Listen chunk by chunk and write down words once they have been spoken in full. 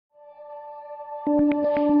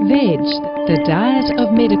Veg, the diet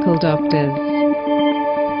of medical doctors.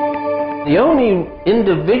 The only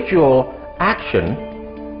individual action,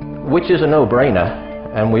 which is a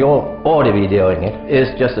no-brainer, and we all ought to be doing it, is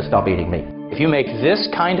just to stop eating meat. If you make this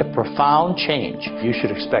kind of profound change, you should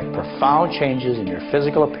expect profound changes in your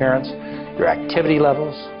physical appearance, your activity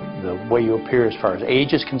levels, the way you appear as far as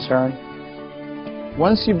age is concerned.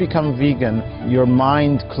 Once you become vegan, your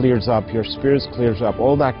mind clears up, your spirit clears up.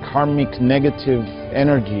 All that karmic negative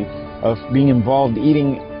energy of being involved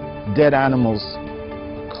eating dead animals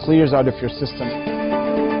clears out of your system.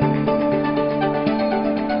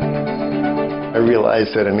 I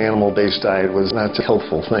realized that an animal-based diet was not a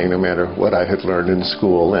healthful thing, no matter what I had learned in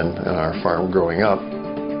school and on our farm growing up.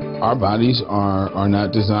 Our bodies are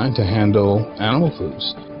not designed to handle animal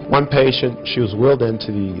foods. One patient, she was wheeled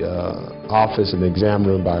into the office in the exam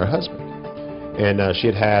room by her husband. And she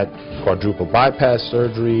had had quadruple bypass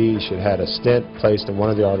surgery. She had had a stent placed in one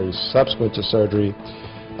of the arteries subsequent to surgery.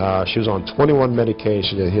 She was on 21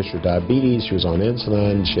 medications. She had a history of diabetes. She was on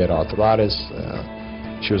insulin. She had arthritis.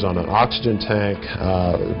 She was on an oxygen tank.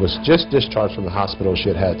 Was just discharged from the hospital. She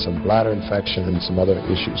had had some bladder infection and some other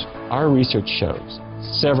issues. Our research shows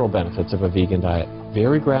several benefits of a vegan diet.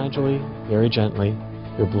 Very gradually, very gently,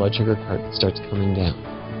 your blood sugar starts coming down.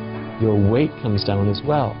 Your weight comes down as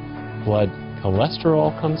well. Blood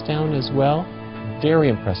cholesterol comes down as well, very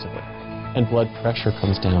impressively. And blood pressure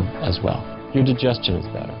comes down as well. Your digestion is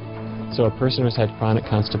better. So a person who's had chronic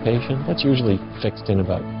constipation, that's usually fixed in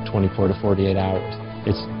about 24 to 48 hours.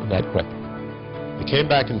 It's that quick. We came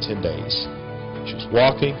back in 10 days. She was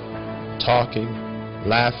walking, talking,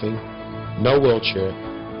 laughing, no wheelchair,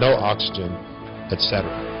 no oxygen,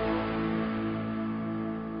 etc.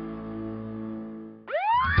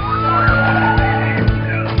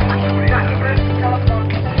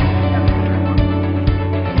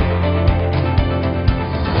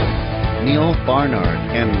 Barnard,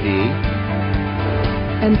 M.D.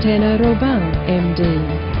 Antenna Roba M.D.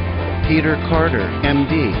 Peter Carter,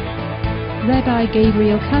 M.D. Rabbi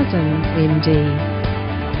Gabriel Cousins, M.D.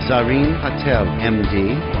 Zareen Patel,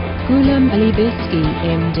 M.D. Gulam Alibisky,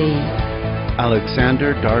 M.D.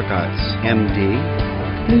 Alexander Dargats, M.D.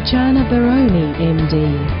 Luciana Baroni, M.D.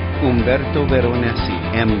 Umberto Veronesi,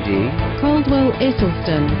 M.D. Caldwell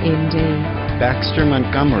Esselstyn, M.D. Baxter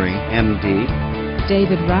Montgomery, M.D.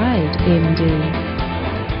 David Ride, M.D.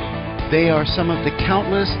 They are some of the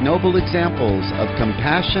countless noble examples of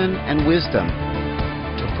compassion and wisdom.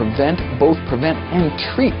 To both prevent and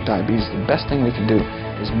treat diabetes, the best thing we can do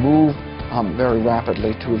is move very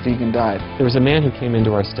rapidly to a vegan diet. There was a man who came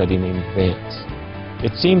into our study named Vance.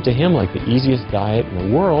 It seemed to him like the easiest diet in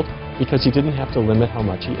the world because he didn't have to limit how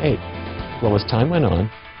much he ate. Well, as time went on,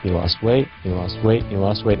 he lost weight, he lost weight, he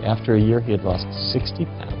lost weight. After a year, he had lost 60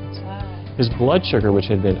 pounds. His blood sugar, which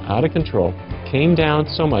had been out of control, came down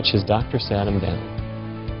so much his doctor sat him down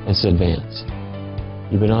and said, Vance,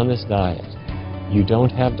 you've been on this diet. You don't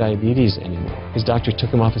have diabetes anymore. His doctor took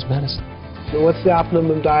him off his medicine. So what's the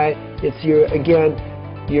optimum diet? It's your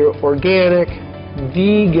organic,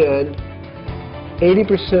 vegan,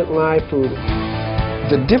 80% live food.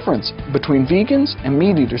 The difference between vegans and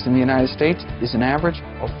meat eaters in the United States is an average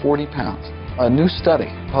of 40 pounds. A new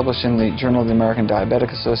study published in the Journal of the American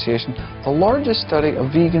Diabetic Association, the largest study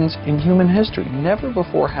of vegans in human history. Never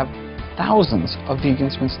before have thousands of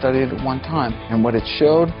vegans been studied at one time. And what it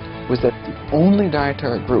showed was that the only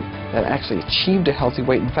dietary group that actually achieved a healthy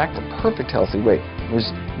weight, in fact a perfect healthy weight,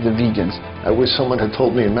 was the vegans. I wish someone had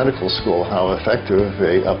told me in medical school how effective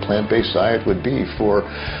a plant-based diet would be for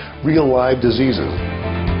real live diseases.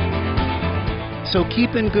 So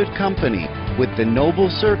keep in good company with the noble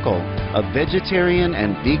circle of vegetarian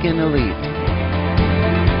and vegan elite.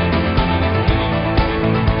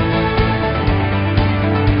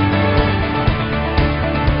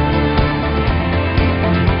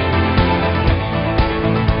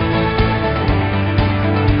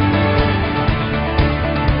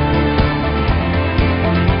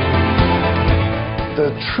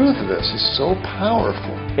 The truth of this is so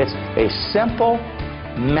powerful. It's a simple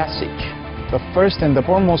message. The first and the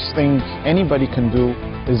foremost thing anybody can do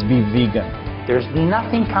is be vegan. There's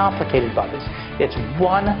nothing complicated about this. It's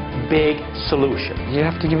one big solution. You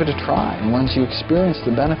have to give it a try, and once you experience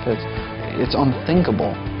the benefits, it's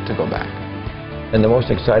unthinkable to go back. And the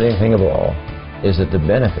most exciting thing of all is that the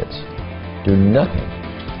benefits do nothing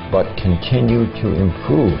but continue to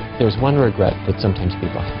improve. There's one regret that sometimes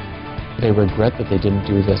people have. They regret that they didn't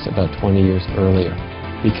do this about 20 years earlier,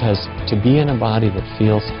 because to be in a body that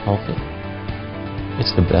feels healthy,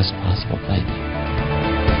 it's the best possible thing.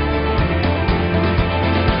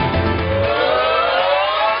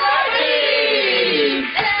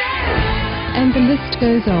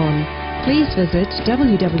 goes on. Please visit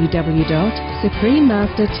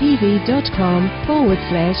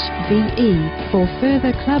www.suprememastertv.com/VE for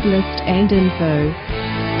further club list and info.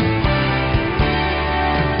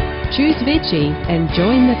 Choose Vichy and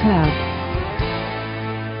join the club.